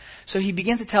success. So he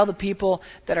begins to tell the people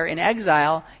that are in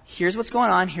exile, here's what's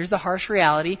going on, here's the harsh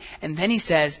reality. And then he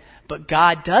says, but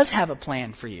God does have a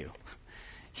plan for you.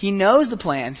 He knows the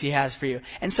plans he has for you.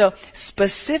 And so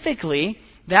specifically,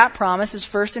 that promise is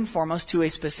first and foremost to a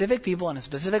specific people in a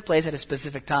specific place at a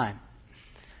specific time.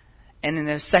 And then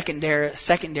there's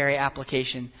secondary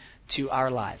application to our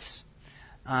lives.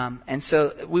 And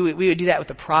so we would do that with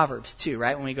the Proverbs too,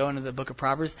 right? When we go into the book of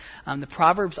Proverbs, the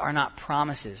Proverbs are not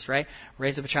promises, right?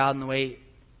 Raise up a child in the way.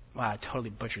 Wow, I totally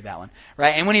butchered that one,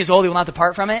 right? And when he is old, he will not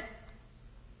depart from it.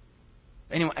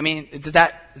 Anyway, I mean, is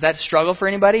that struggle for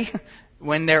anybody?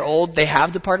 When they're old, they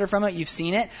have departed from it. You've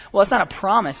seen it. Well, it's not a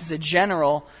promise. It's a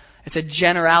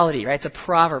generality, right? It's a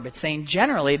proverb. It's saying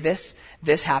generally this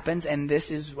happens and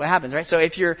this is what happens, right? So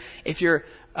if you're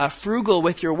frugal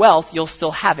with your wealth, you'll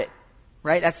still have it.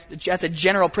 Right? That's a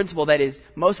general principle that is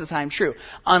most of the time true.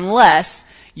 Unless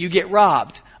you get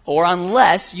robbed or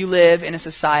unless you live in a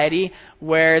society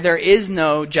where there is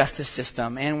no justice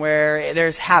system and where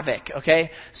there's havoc, okay?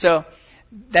 So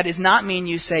that does not mean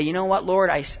you say, you know what,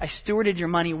 Lord, I stewarded your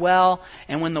money well,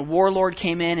 and when the warlord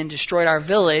came in and destroyed our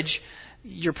village,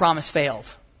 your promise failed.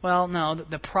 Well, no,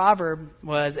 the proverb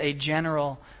was a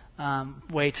general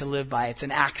way to live by. It's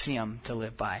an axiom to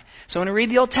live by. So when we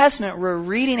read the Old Testament, we're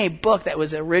reading a book that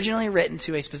was originally written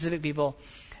to a specific people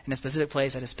in a specific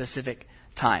place at a specific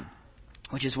time.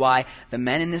 which is why the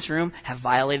men in this room have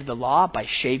violated the law by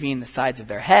shaving the sides of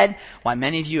their head, why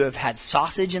many of you have had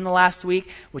sausage in the last week,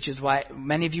 which is why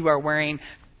many of you are wearing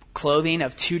clothing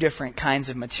of 2 different kinds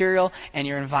of material, and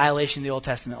you're in violation of the Old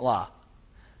Testament law.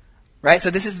 Right?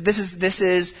 So this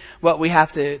is what we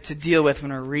have to deal with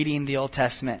when we're reading the Old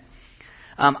Testament.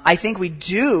 I think we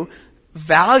do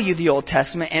value the Old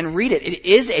Testament and read it. It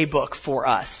is a book for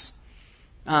us.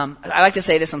 I like to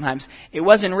say this sometimes. It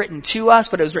wasn't written to us,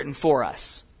 but it was written for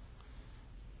us.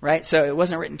 Right? So it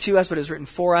wasn't written to us, but it was written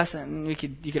for us, and you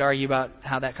could argue about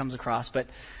how that comes across. But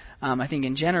I think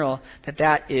in general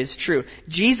that is true.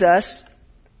 Jesus,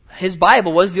 his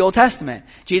Bible was the Old Testament.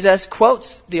 Jesus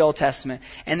quotes the Old Testament.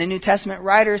 And the New Testament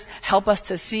writers help us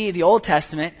to see the Old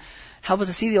Testament,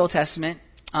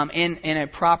 in a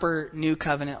proper New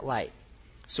Covenant light.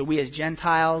 So we as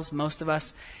Gentiles, most of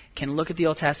us, can look at the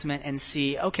Old Testament and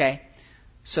see, okay,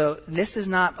 so this does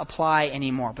not apply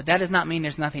anymore. But that does not mean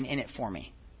there's nothing in it for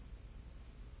me.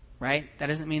 Right? That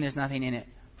doesn't mean there's nothing in it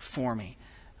for me.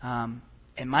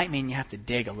 It might mean you have to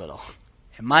dig a little.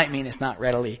 It might mean it's not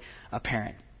readily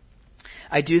apparent.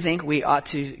 I do think we ought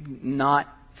to not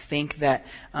think that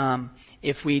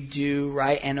if we do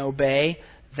right and obey,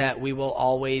 that we will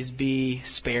always be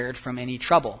spared from any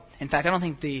trouble. In fact, I don't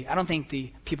think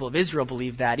the people of Israel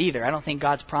believed that either. I don't think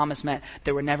God's promise meant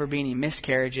there would never be any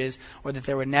miscarriages or that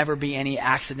there would never be any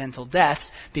accidental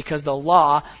deaths, because the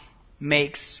law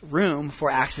makes room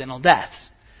for accidental deaths.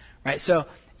 Right? So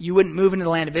you wouldn't move into the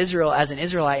land of Israel as an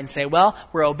Israelite and say, well,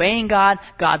 we're obeying God,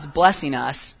 God's blessing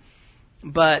us,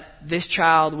 but this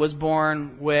child was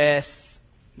born with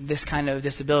this kind of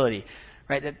disability.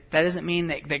 Right? That doesn't mean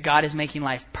that God is making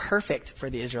life perfect for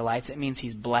the Israelites. It means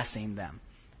he's blessing them,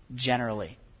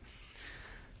 generally.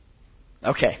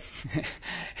 Okay.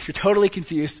 If you're totally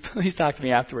confused, please talk to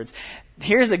me afterwards.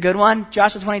 Here's a good one.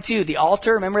 Joshua 22, the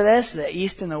altar. Remember this? The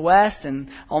east and the west and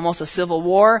almost a civil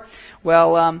war.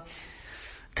 Well,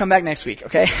 come back next week,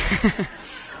 okay?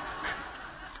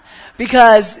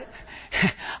 Because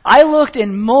I looked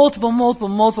in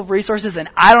multiple resources, and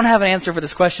I don't have an answer for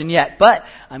this question yet. But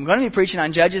I'm going to be preaching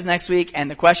on Judges next week,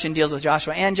 and the question deals with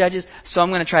Joshua and Judges, so I'm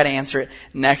going to try to answer it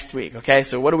next week. Okay,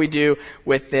 so what do we do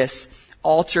with this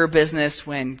altar business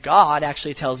when God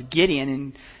actually tells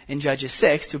Gideon in Judges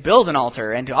 6 to build an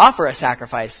altar and to offer a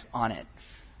sacrifice on it?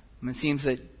 And it seems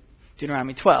that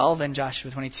Deuteronomy 12 and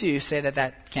Joshua 22 say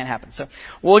that can't happen. So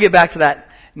we'll get back to that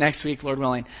next week, Lord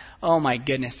willing. Oh my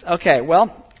goodness. Okay,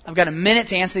 well, I've got a minute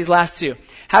to answer these last 2.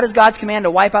 How does God's command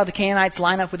to wipe out the Canaanites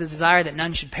line up with his desire that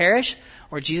none should perish?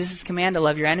 Or Jesus' command to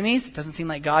love your enemies? It doesn't seem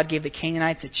like God gave the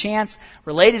Canaanites a chance.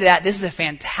 Related to that, this is a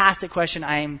fantastic question.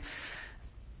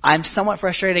 I'm somewhat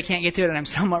frustrated I can't get to it, and I'm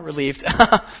somewhat relieved.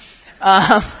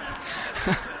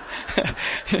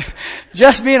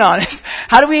 Just being honest.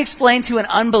 How do we explain to an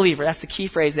unbeliever, that's the key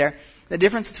phrase there, the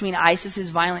difference between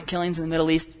ISIS's violent killings in the Middle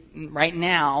East right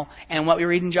now and what we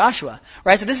read in Joshua?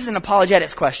 Right? So this is an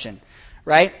apologetics question,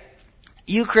 right?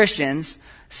 You Christians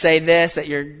say this, that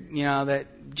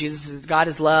that God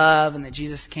is love and that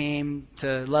Jesus came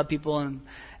to love people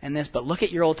and this, but look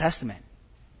at your Old Testament.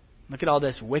 Look at all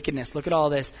this wickedness. Look at all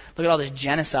this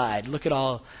genocide. Look at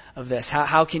all of this.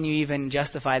 How can you even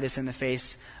justify this in the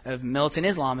face of militant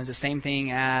Islam as the same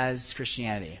thing as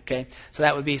Christianity? Okay? So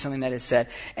that would be something that is said.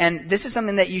 And this is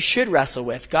something that you should wrestle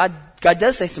with. God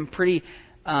does say some pretty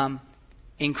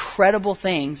incredible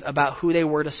things about who they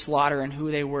were to slaughter and who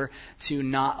they were to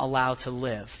not allow to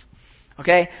live.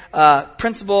 Okay?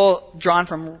 Principle drawn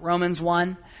from Romans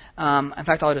 1. In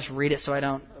fact, I'll just read it so I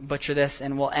don't butcher this,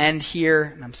 and we'll end here.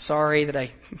 And I'm sorry that I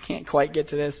can't quite get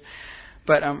to this.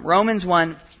 But Romans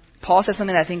 1, Paul says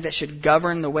something I think that should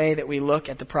govern the way that we look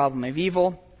at the problem of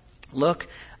evil. Look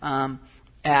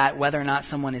at whether or not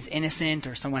someone is innocent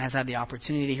or someone has had the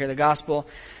opportunity to hear the gospel.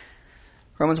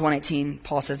 Romans 1:18,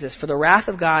 Paul says this, "For the wrath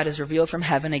of God is revealed from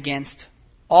heaven against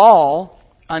all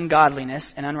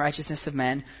ungodliness and unrighteousness of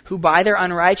men, who by their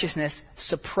unrighteousness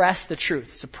suppress the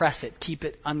truth." Suppress it. Keep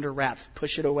it under wraps.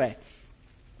 Push it away.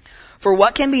 "For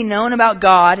what can be known about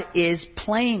God is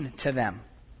plain to them,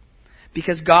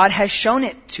 because God has shown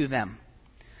it to them.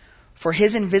 For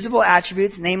his invisible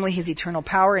attributes, namely his eternal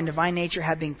power and divine nature,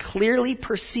 have been clearly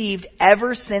perceived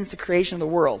ever since the creation of the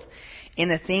world, in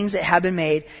the things that have been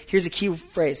made." Here's a key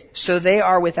phrase. "So they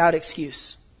are without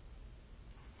excuse."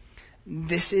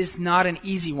 This is not an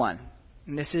easy one.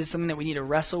 And this is something that we need to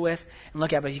wrestle with and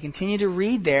look at. But if you continue to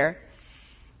read there,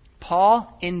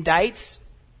 Paul indicts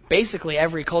basically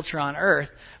every culture on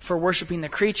earth for worshiping the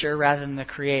creature rather than the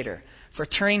creator, for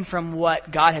turning from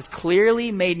what God has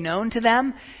clearly made known to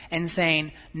them and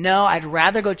saying, no, I'd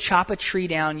rather go chop a tree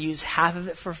down, use half of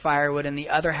it for firewood and the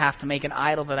other half to make an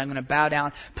idol that I'm going to bow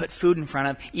down, put food in front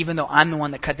of, even though I'm the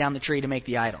one that cut down the tree to make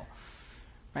the idol.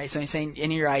 Right? So he's saying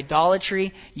in your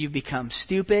idolatry, you've become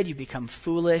stupid, you've become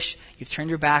foolish, you've turned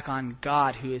your back on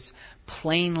God who has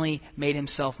plainly made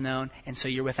himself known, and so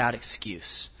you're without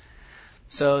excuse.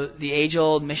 So the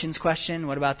age-old missions question,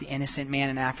 what about the innocent man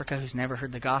in Africa who's never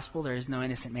heard the gospel? There is no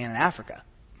innocent man in Africa.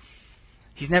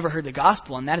 He's never heard the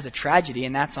gospel, and that is a tragedy,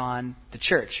 and that's on the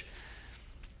church.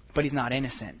 But he's not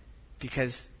innocent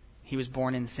because he was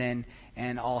born in sin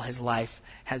and all his life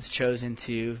has chosen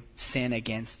to sin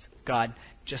against God,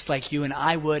 just like you and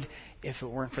I would if it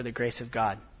weren't for the grace of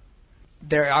God.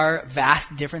 There are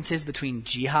vast differences between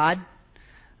jihad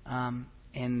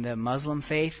in the Muslim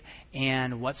faith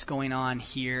and what's going on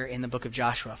here in the book of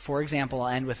Joshua. For example, I'll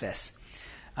end with this.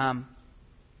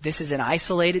 This is an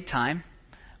isolated time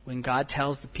when God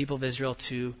tells the people of Israel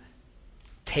to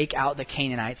take out the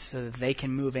Canaanites so that they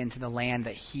can move into the land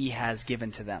that he has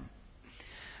given to them.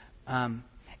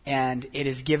 And it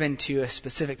is given to a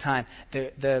specific time.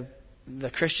 The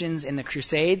Christians in the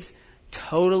Crusades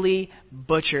totally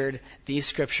butchered these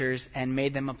scriptures and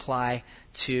made them apply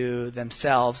to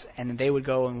themselves, and they would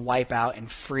go and wipe out and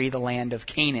free the land of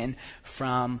Canaan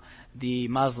from the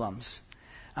Muslims.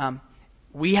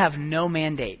 We have no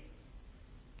mandate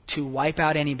to wipe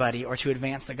out anybody or to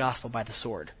advance the gospel by the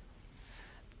sword.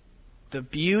 The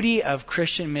beauty of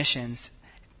Christian missions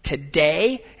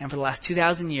today and for the last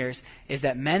 2,000 years is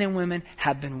that men and women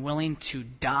have been willing to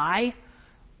die,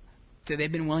 that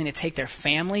they've been willing to take their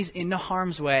families into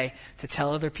harm's way to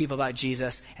tell other people about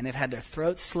Jesus, and they've had their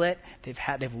throats slit,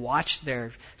 they've watched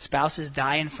their spouses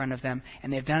die in front of them,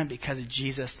 and they've done it because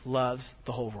Jesus loves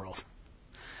the whole world.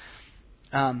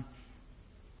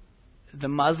 The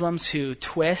Muslims who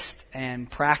twist and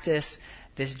practice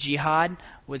this jihad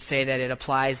would say that it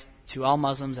applies to all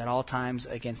Muslims at all times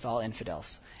against all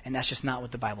infidels. And that's just not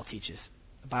what the Bible teaches.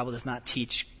 The Bible does not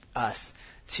teach us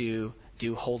to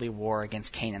do holy war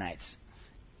against Canaanites.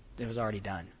 It was already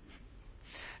done.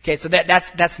 Okay, so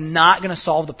that's not going to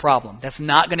solve the problem. That's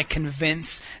not going to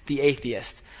convince the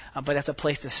atheist. But that's a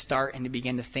place to start and to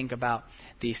begin to think about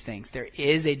these things. There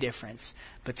is a difference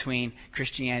between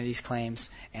Christianity's claims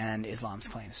and Islam's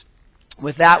claims.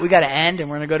 With that, we got to end, and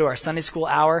we're going to go to our Sunday school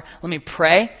hour. Let me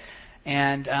pray,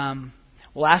 and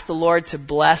we'll ask the Lord to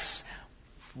bless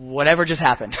whatever just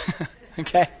happened.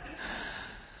 Okay?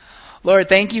 Lord,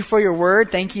 thank you for your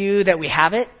word. Thank you that we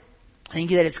have it. Thank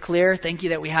you that it's clear. Thank you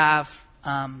that we have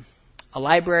a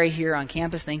library here on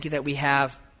campus. Thank you that we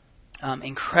have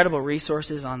incredible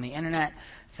resources on the internet.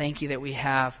 Thank you that we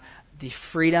have the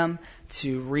freedom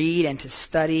to read and to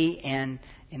study, and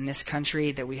in this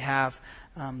country that we have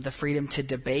the freedom to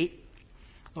debate.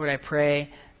 Lord, I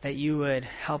pray that you would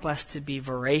help us to be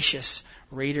voracious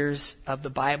readers of the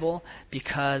Bible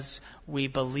because we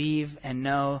believe and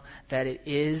know that it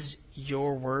is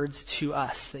your words to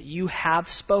us, that you have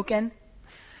spoken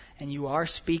and you are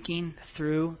speaking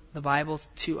through the Bible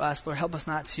to us. Lord, help us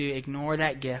not to ignore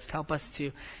that gift. Help us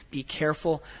to be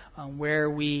careful where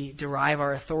we derive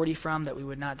our authority from, that we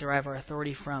would not derive our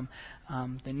authority from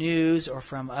the news or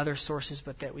from other sources,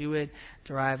 but that we would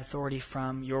derive authority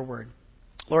from your word.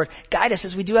 Lord, guide us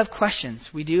as we do have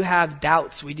questions. We do have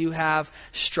doubts. We do have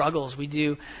struggles. We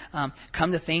do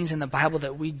come to things in the Bible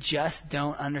that we just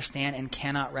don't understand and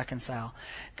cannot reconcile.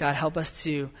 God, help us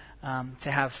to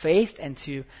have faith and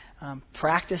to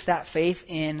practice that faith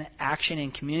in action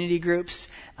in community groups,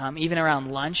 even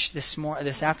around lunch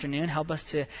this afternoon. Help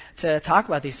us to talk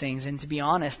about these things and to be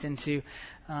honest and to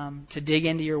dig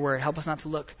into your word. Help us not to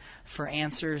look for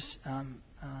answers,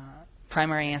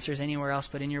 primary answers anywhere else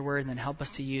but in your word, and then help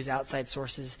us to use outside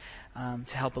sources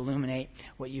to help illuminate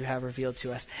what you have revealed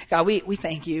to us. God, we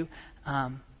thank you.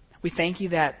 We thank you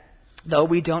that though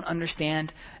we don't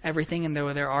understand everything and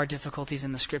though there are difficulties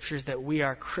in the scriptures, that we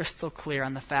are crystal clear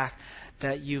on the fact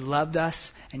that you loved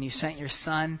us and you sent your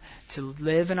son to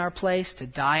live in our place, to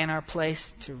die in our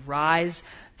place, to rise,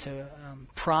 to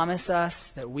promise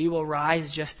us that we will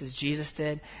rise just as Jesus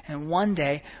did. And one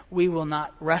day we will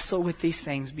not wrestle with these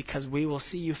things because we will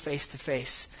see you face to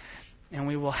face and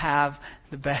we will have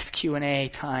the best Q&A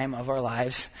time of our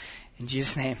lives. In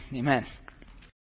Jesus' name, amen.